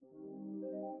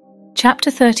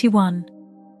Chapter 31,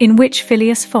 in which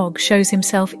Phileas Fogg shows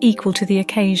himself equal to the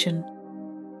occasion.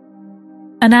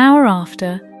 An hour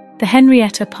after, the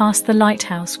Henrietta passed the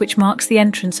lighthouse which marks the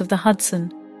entrance of the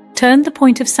Hudson, turned the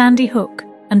point of Sandy Hook,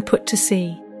 and put to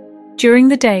sea. During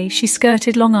the day she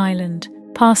skirted Long Island,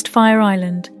 passed Fire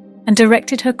Island, and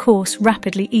directed her course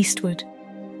rapidly eastward.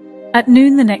 At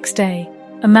noon the next day,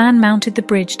 a man mounted the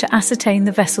bridge to ascertain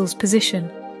the vessel's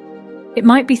position. It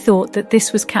might be thought that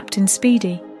this was Captain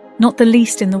Speedy, not the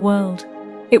least in the world.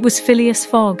 It was Phileas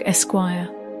Fogg, Esquire.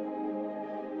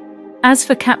 As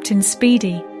for Captain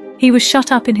Speedy, he was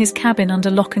shut up in his cabin under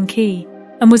lock and key,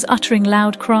 and was uttering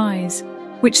loud cries,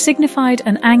 which signified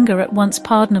an anger at once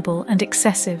pardonable and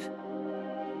excessive.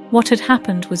 What had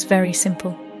happened was very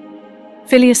simple.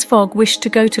 Phileas Fogg wished to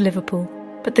go to Liverpool,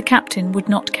 but the captain would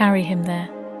not carry him there.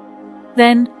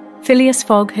 Then, Phileas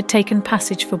Fogg had taken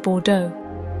passage for Bordeaux,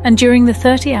 and during the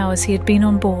 30 hours he had been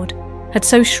on board, had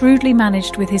so shrewdly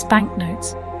managed with his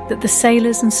banknotes that the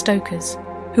sailors and stokers,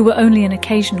 who were only an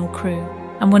occasional crew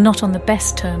and were not on the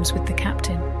best terms with the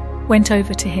captain, went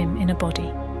over to him in a body.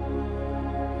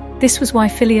 This was why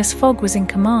Phileas Fogg was in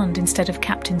command instead of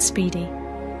Captain Speedy,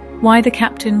 why the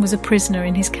captain was a prisoner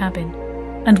in his cabin,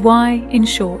 and why, in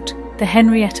short, the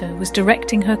Henrietta was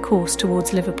directing her course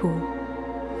towards Liverpool.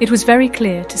 It was very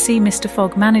clear to see Mr.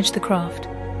 Fogg manage the craft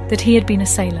that he had been a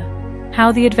sailor.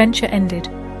 How the adventure ended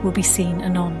will be seen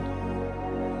anon.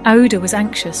 Aouda was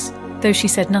anxious, though she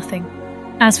said nothing.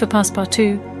 As for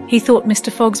Passepartout, he thought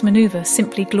Mr. Fogg's manoeuvre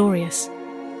simply glorious.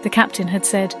 The captain had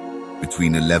said,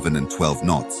 "Between 11 and 12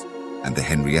 knots, and the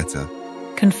Henrietta,"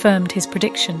 confirmed his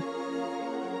prediction.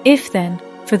 If then,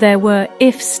 for there were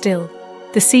ifs still,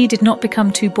 the sea did not become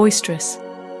too boisterous,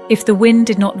 if the wind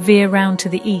did not veer round to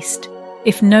the east,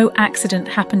 if no accident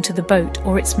happened to the boat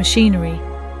or its machinery,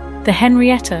 the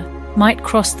Henrietta might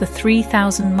cross the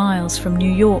 3,000 miles from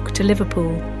New York to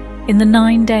Liverpool in the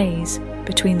 9 days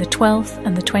between the 12th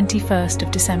and the 21st of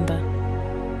December.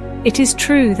 It is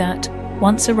true that,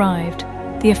 once arrived,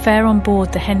 the affair on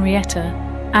board the Henrietta,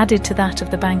 added to that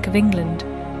of the Bank of England,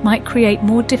 might create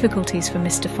more difficulties for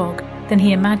Mr. Fogg than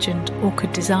he imagined or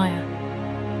could desire.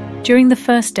 During the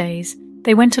first days,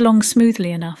 they went along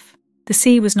smoothly enough. The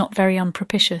sea was not very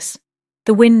unpropitious.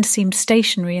 The wind seemed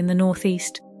stationary in the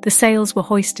northeast, the sails were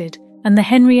hoisted, and the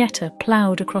Henrietta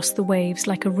ploughed across the waves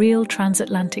like a real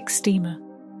transatlantic steamer.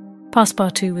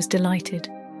 Passepartout was delighted.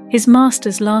 His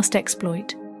master's last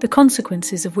exploit, the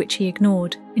consequences of which he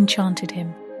ignored, enchanted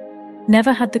him.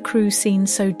 Never had the crew seen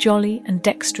so jolly and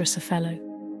dexterous a fellow.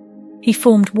 He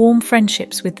formed warm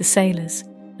friendships with the sailors,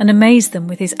 and amazed them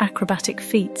with his acrobatic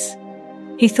feats.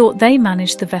 He thought they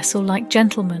managed the vessel like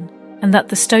gentlemen, and that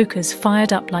the stokers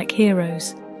fired up like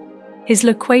heroes. His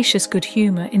loquacious good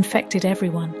humour infected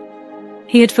everyone.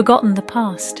 He had forgotten the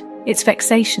past, its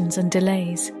vexations and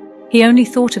delays. He only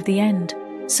thought of the end,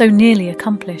 so nearly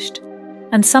accomplished,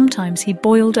 and sometimes he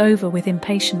boiled over with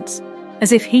impatience,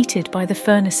 as if heated by the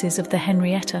furnaces of the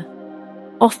Henrietta.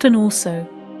 Often also,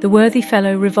 the worthy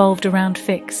fellow revolved around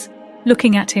Fix,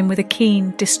 looking at him with a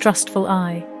keen, distrustful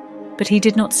eye, but he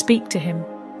did not speak to him,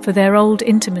 for their old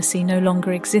intimacy no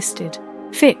longer existed.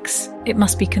 Fix, it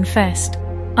must be confessed,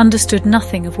 understood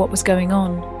nothing of what was going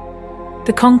on.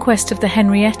 The conquest of the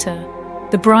Henrietta,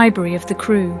 the bribery of the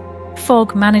crew,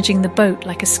 Fogg managing the boat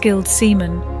like a skilled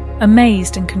seaman,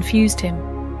 amazed and confused him.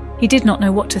 He did not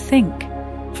know what to think,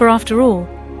 for after all,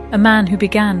 a man who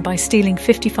began by stealing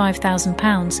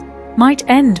 £55,000 might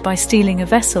end by stealing a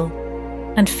vessel,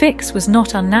 and Fix was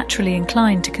not unnaturally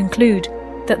inclined to conclude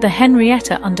that the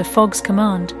Henrietta under Fogg's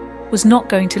command was not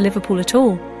going to Liverpool at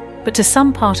all, but to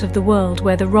some part of the world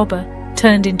where the robber,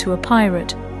 turned into a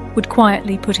pirate, would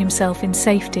quietly put himself in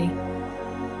safety.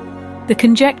 The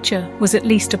conjecture was at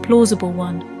least a plausible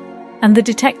one, and the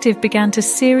detective began to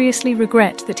seriously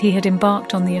regret that he had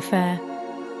embarked on the affair.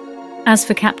 As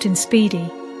for Captain Speedy,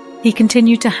 he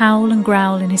continued to howl and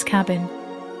growl in his cabin,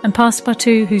 and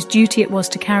Passepartout, whose duty it was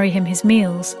to carry him his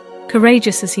meals,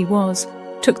 courageous as he was,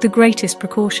 took the greatest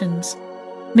precautions.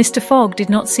 Mr. Fogg did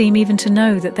not seem even to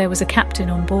know that there was a captain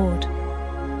on board.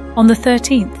 On the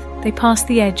 13th, they passed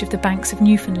the edge of the banks of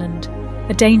Newfoundland,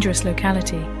 a dangerous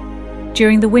locality.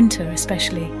 During the winter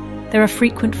especially, there are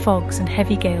frequent fogs and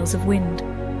heavy gales of wind.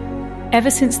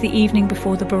 Ever since the evening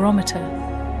before the barometer,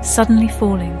 suddenly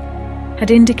falling,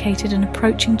 had indicated an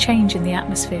approaching change in the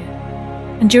atmosphere,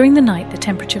 and during the night the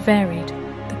temperature varied,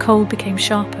 the cold became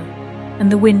sharper,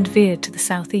 and the wind veered to the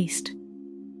southeast.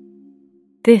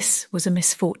 This was a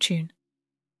misfortune.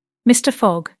 Mr.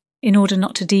 Fogg, in order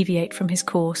not to deviate from his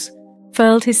course,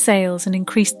 furled his sails and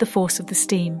increased the force of the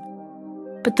steam.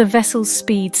 But the vessel's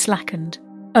speed slackened,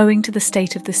 owing to the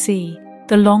state of the sea,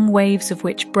 the long waves of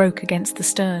which broke against the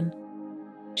stern.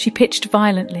 She pitched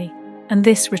violently, and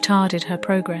this retarded her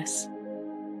progress.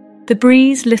 The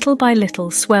breeze little by little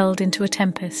swelled into a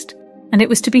tempest, and it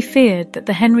was to be feared that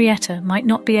the Henrietta might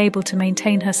not be able to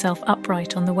maintain herself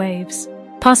upright on the waves.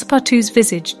 Passepartout's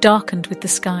visage darkened with the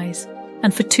skies,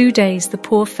 and for 2 days the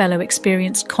poor fellow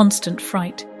experienced constant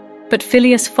fright. But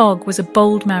Phileas Fogg was a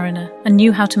bold mariner and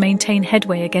knew how to maintain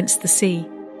headway against the sea,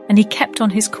 and he kept on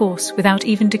his course without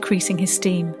even decreasing his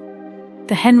steam.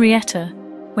 The Henrietta,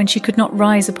 when she could not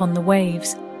rise upon the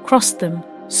waves, crossed them,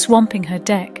 swamping her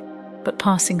deck, but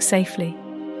passing safely.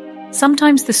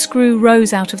 Sometimes the screw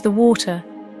rose out of the water,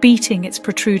 beating its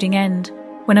protruding end,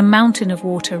 when a mountain of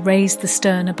water raised the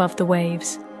stern above the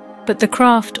waves. But the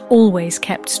craft always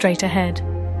kept straight ahead.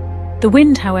 The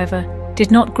wind, however,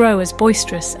 did not grow as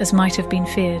boisterous as might have been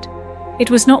feared. It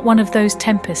was not one of those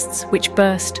tempests which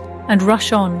burst and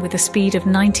rush on with a speed of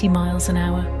 90 miles an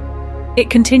hour. It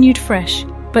continued fresh,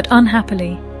 but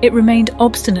unhappily, it remained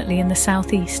obstinately in the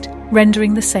southeast,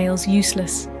 rendering the sails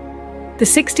useless. The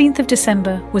 16th of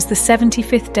December was the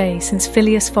 75th day since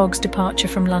Phileas Fogg's departure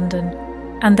from London,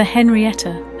 and the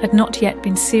Henrietta had not yet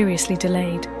been seriously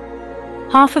delayed.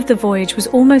 Half of the voyage was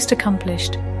almost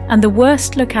accomplished, and the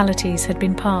worst localities had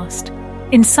been passed.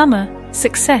 In summer,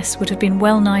 success would have been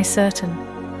well nigh certain.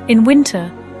 In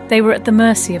winter, they were at the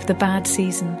mercy of the bad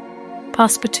season.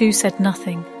 Passepartout said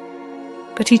nothing,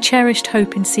 but he cherished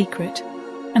hope in secret,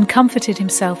 and comforted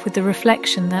himself with the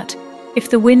reflection that, if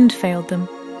the wind failed them,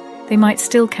 they might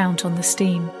still count on the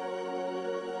steam.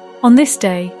 On this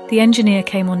day, the engineer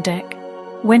came on deck,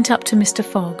 went up to Mr.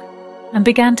 Fogg, and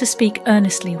began to speak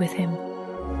earnestly with him.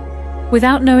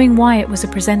 Without knowing why it was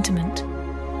a presentiment,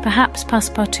 perhaps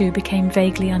Passepartout became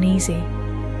vaguely uneasy.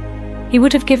 He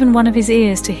would have given one of his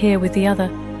ears to hear with the other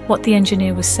what the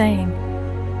engineer was saying.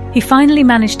 He finally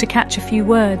managed to catch a few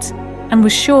words, and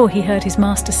was sure he heard his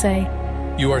master say,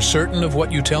 "You are certain of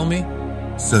what you tell me?"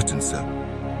 "Certain, sir,"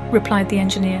 replied the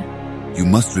engineer. "You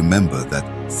must remember that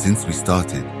since we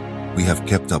started, we have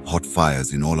kept up hot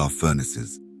fires in all our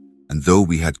furnaces, and though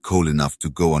we had coal enough to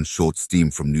go on short steam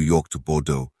from New York to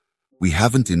Bordeaux, we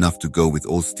haven't enough to go with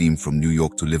all steam from New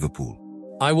York to Liverpool."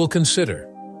 "I will consider,"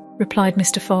 replied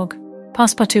Mr. Fogg.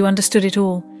 Passepartout understood it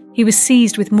all. He was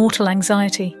seized with mortal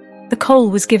anxiety. The coal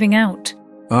was giving out.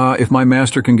 If my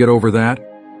master can get over that,"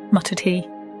 muttered he.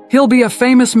 "he'll be a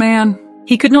famous man."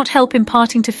 He could not help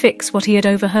imparting to Fix what he had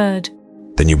overheard.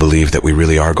 "Then you believe that we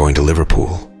really are going to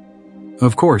Liverpool?"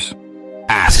 "Of course."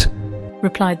 "Ass!"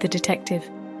 replied the detective,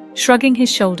 shrugging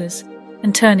his shoulders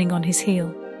and turning on his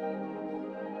heel.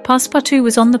 Passepartout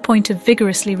was on the point of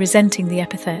vigorously resenting the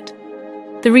epithet,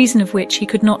 the reason of which he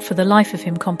could not for the life of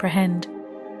him comprehend.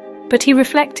 But he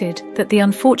reflected that the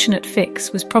unfortunate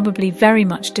Fix was probably very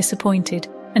much disappointed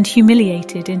and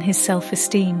humiliated in his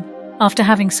self-esteem after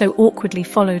having so awkwardly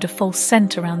followed a false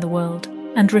scent around the world,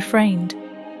 and refrained.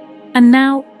 And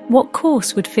now, what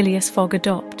course would Phileas Fogg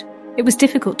adopt? It was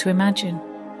difficult to imagine.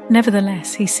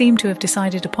 Nevertheless, he seemed to have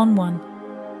decided upon one.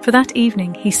 For that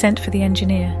evening he sent for the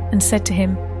engineer and said to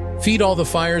him, "Feed all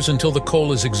the fires until the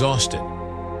coal is exhausted."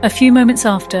 A few moments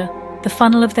after, the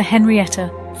funnel of the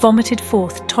Henrietta vomited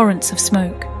forth torrents of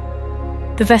smoke.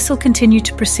 The vessel continued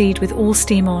to proceed with all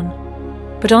steam on,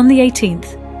 but on the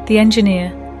 18th, the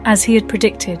engineer, as he had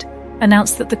predicted,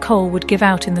 announced that the coal would give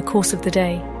out in the course of the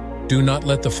day. "Do not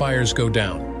let the fires go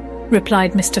down,"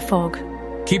 replied Mr. Fogg.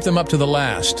 "Keep them up to the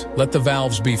last. Let the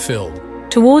valves be filled."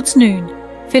 Towards noon,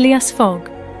 Phileas Fogg,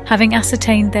 having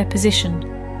ascertained their position,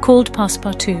 called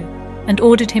Passepartout and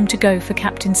ordered him to go for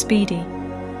Captain Speedy.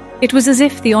 It was as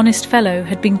if the honest fellow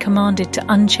had been commanded to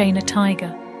unchain a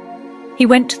tiger. He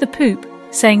went to the poop,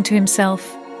 saying to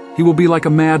himself, "He will be like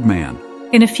a madman."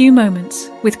 In a few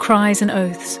moments, with cries and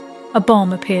oaths, a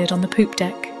bomb appeared on the poop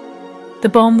deck.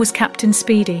 The bomb was Captain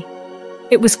Speedy.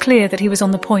 It was clear that he was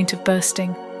on the point of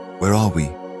bursting. "Where are we?"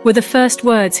 Were the first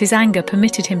words his anger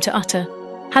permitted him to utter.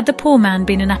 Had the poor man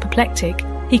been an apoplectic,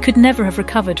 he could never have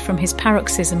recovered from his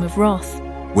paroxysm of wrath.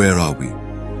 "Where are we?"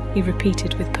 he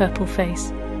repeated with purple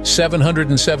face.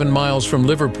 707 miles from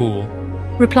Liverpool,"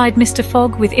 replied Mr.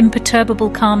 Fogg with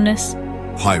imperturbable calmness.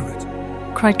 "Pirate."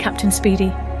 cried Captain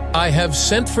Speedy. "I have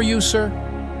sent for you, sir."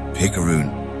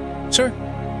 "Picaroon." "Sir,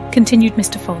 continued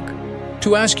Mr. Fogg.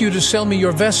 to ask you to sell me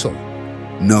your vessel."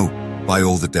 "No, by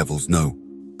all the devils, no."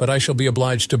 "But I shall be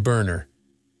obliged to burn her."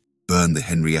 "Burn the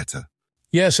Henrietta."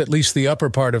 "Yes, at least the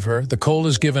upper part of her. The coal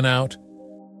is given out."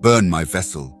 "Burn my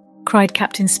vessel." cried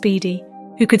Captain Speedy,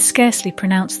 who could scarcely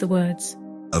pronounce the words.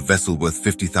 "A vessel worth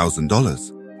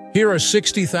 $50,000. "Here are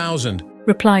 60,000.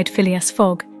 replied Phileas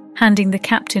Fogg, handing the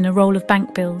captain a roll of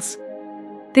bank bills.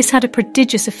 This had a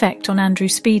prodigious effect on Andrew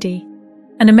Speedy.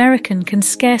 An American can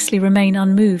scarcely remain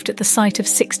unmoved at the sight of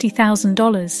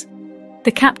 $60,000.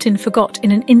 The captain forgot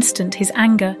in an instant his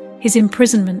anger, his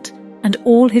imprisonment, and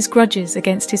all his grudges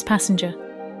against his passenger.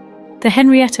 The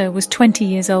Henrietta was 20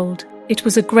 years old. It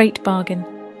was a great bargain.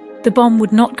 The bomb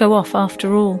would not go off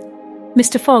after all.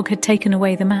 Mr. Fogg had taken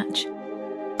away the match.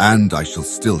 And I shall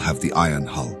still have the iron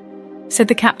hull, said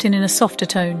the captain in a softer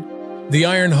tone. The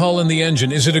iron hull and the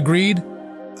engine, is it agreed?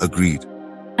 Agreed.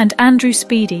 And Andrew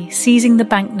Speedy, seizing the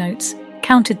banknotes,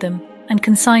 counted them and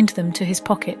consigned them to his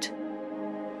pocket.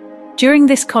 During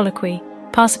this colloquy,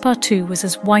 Passepartout was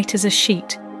as white as a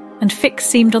sheet, and Fix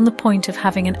seemed on the point of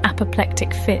having an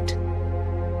apoplectic fit.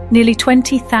 Nearly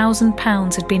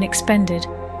 £20,000 had been expended,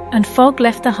 and Fogg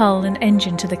left the hull and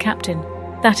engine to the captain,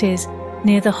 that is,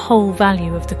 near the whole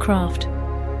value of the craft.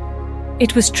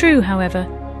 It was true, however,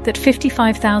 that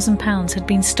 £55,000 had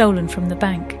been stolen from the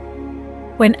bank.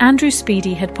 When Andrew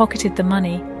Speedy had pocketed the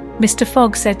money, Mr.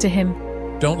 Fogg said to him,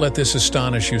 "Don't let this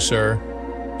astonish you, sir.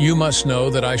 You must know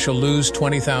that I shall lose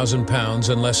 £20,000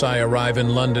 unless I arrive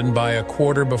in London by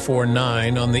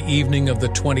 9:15 on the evening of the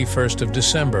 21st of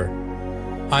December.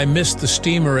 I missed the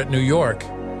steamer at New York,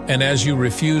 and as you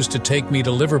refused to take me to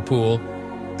Liverpool—"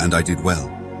 And I did well,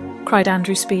 cried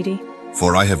Andrew Speedy,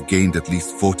 for I have gained at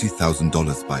least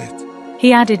 $40,000 by it.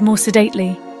 He added more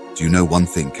sedately, Do you know one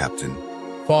thing, Captain?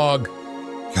 Fogg.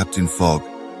 Captain Fogg,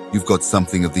 you've got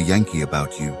something of the Yankee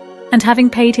about you. And having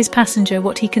paid his passenger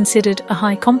what he considered a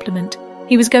high compliment,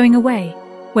 he was going away,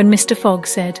 when Mr. Fogg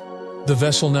said, The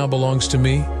vessel now belongs to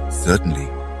me? Certainly,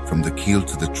 from the keel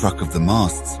to the truck of the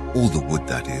masts, all the wood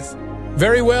that is.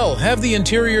 Very well, have the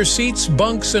interior seats,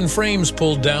 bunks and frames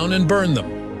pulled down and burn them.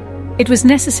 It was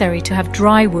necessary to have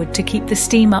dry wood to keep the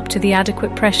steam up to the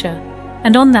adequate pressure,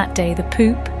 and on that day the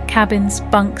poop, cabins,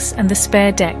 bunks and the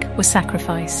spare deck were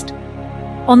sacrificed.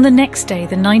 On the next day,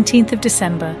 the 19th of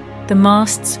December, the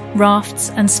masts,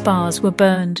 rafts and spars were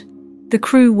burned. The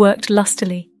crew worked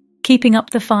lustily, keeping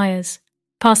up the fires.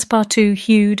 Passepartout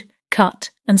hewed, cut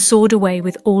and sawed away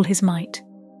with all his might.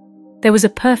 There was a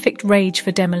perfect rage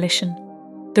for demolition.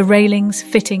 The railings,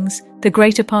 fittings, the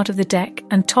greater part of the deck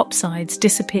and topsides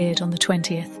disappeared on the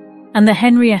 20th, and the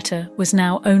Henrietta was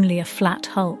now only a flat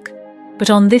hulk. But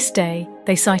on this day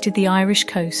they sighted the Irish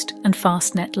coast and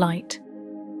Fastnet Light.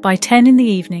 By 10 in the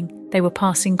evening they were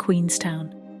passing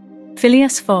Queenstown.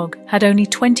 Phileas Fogg had only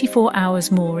 24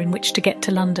 hours more in which to get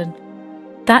to London.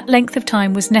 That length of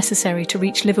time was necessary to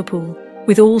reach Liverpool,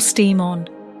 with all steam on,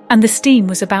 and the steam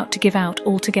was about to give out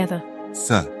altogether.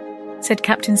 Sir, said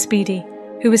Captain Speedy,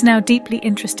 who was now deeply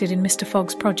interested in Mr.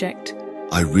 Fogg's project.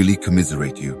 I really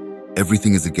commiserate you.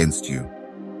 Everything is against you.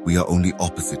 We are only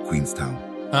opposite Queenstown.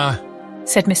 Ah,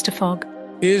 said Mr. Fogg.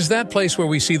 Is that place where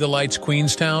we see the lights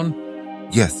Queenstown?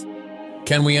 Yes.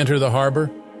 Can we enter the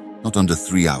harbour? Not under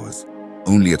 3 hours.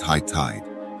 Only at high tide.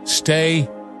 Stay,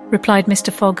 replied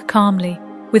Mr. Fogg calmly,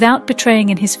 without betraying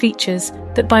in his features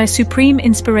that by a supreme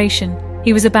inspiration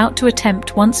he was about to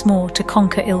attempt once more to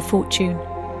conquer ill fortune.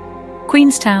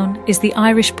 Queenstown is the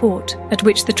Irish port at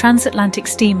which the transatlantic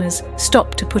steamers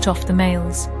stop to put off the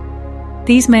mails.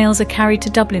 These mails are carried to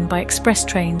Dublin by express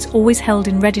trains always held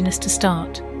in readiness to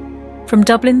start. From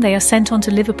Dublin they are sent on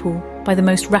to Liverpool by the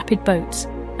most rapid boats,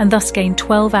 and thus gain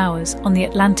 12 hours on the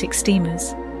Atlantic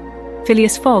steamers.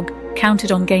 Phileas Fogg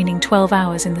counted on gaining 12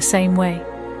 hours in the same way.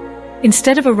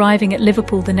 Instead of arriving at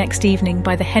Liverpool the next evening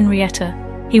by the Henrietta,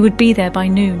 he would be there by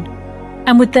noon,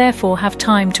 and would therefore have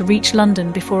time to reach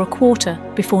London before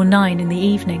 9:15 in the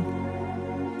evening.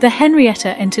 The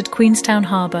Henrietta entered Queenstown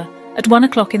Harbour at 1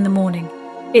 o'clock in the morning,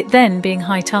 it then being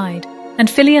high tide, and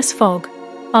Phileas Fogg,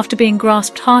 after being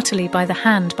grasped heartily by the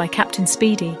hand by Captain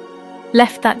Speedy,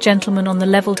 left that gentleman on the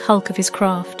levelled hulk of his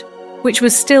craft, which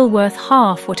was still worth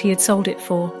half what he had sold it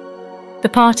for. The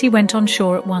party went on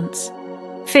shore at once.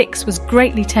 Fix was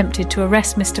greatly tempted to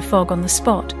arrest Mr. Fogg on the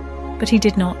spot, but he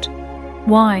did not.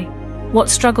 Why? What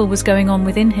struggle was going on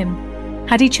within him?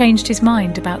 Had he changed his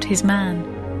mind about his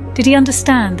man? Did he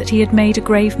understand that he had made a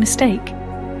grave mistake?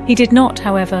 He did not,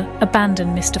 however,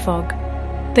 abandon Mr. Fogg.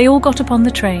 They all got upon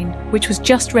the train, which was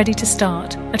just ready to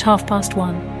start, at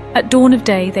 1:30. At dawn of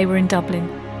day they were in Dublin,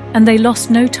 and they lost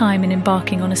no time in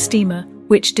embarking on a steamer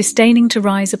which, disdaining to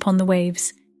rise upon the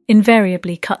waves,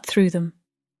 invariably cut through them.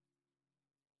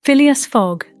 Phileas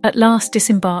Fogg at last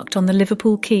disembarked on the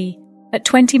Liverpool quay at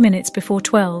 20 minutes before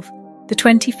 12, the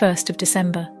 21st of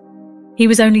December. He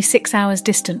was only 6 hours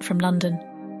distant from London.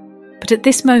 But at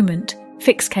this moment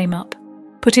Fix came up,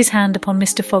 put his hand upon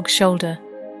Mr. Fogg's shoulder,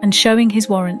 and showing his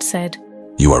warrant said,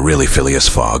 You are really Phileas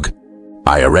Fogg.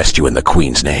 I arrest you in the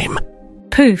Queen's name.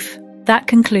 Poof, that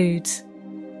concludes.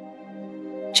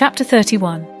 Chapter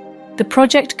 31. The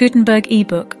Project Gutenberg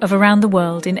ebook of Around the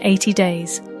World in 80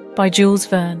 Days by Jules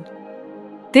Verne.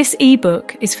 This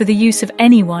ebook is for the use of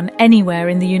anyone, anywhere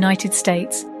in the United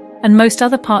States and most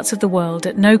other parts of the world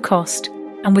at no cost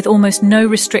and with almost no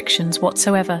restrictions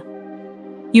whatsoever.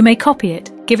 You may copy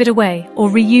it, give it away, or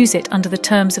reuse it under the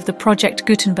terms of the Project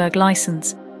Gutenberg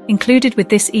license, included with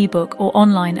this ebook or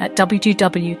online at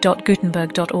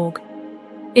www.gutenberg.org.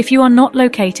 If you are not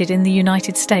located in the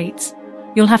United States,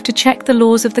 you'll have to check the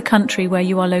laws of the country where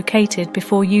you are located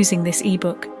before using this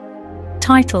ebook.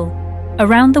 Title: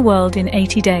 Around the World in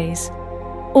 80 Days.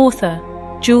 Author: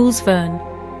 Jules Verne.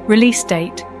 Release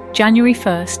date: January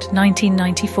 1st,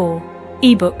 1994.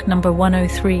 Ebook number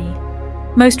 103.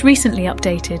 Most recently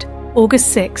updated,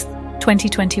 August 6th,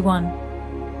 2021.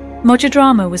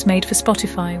 Mojodrama was made for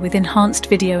Spotify with enhanced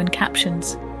video and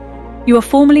captions. You are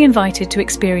formally invited to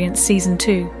experience Season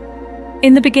 2.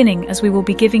 In the beginning, as we will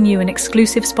be giving you an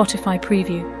exclusive Spotify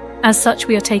preview. As such,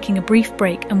 we are taking a brief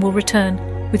break and will return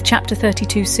with Chapter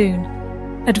 32 soon.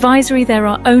 Advisory: there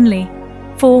are only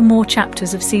 4 more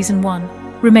chapters of Season 1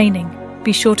 remaining.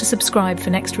 Be sure to subscribe for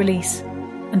next release.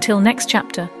 Until next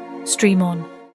chapter, stream on.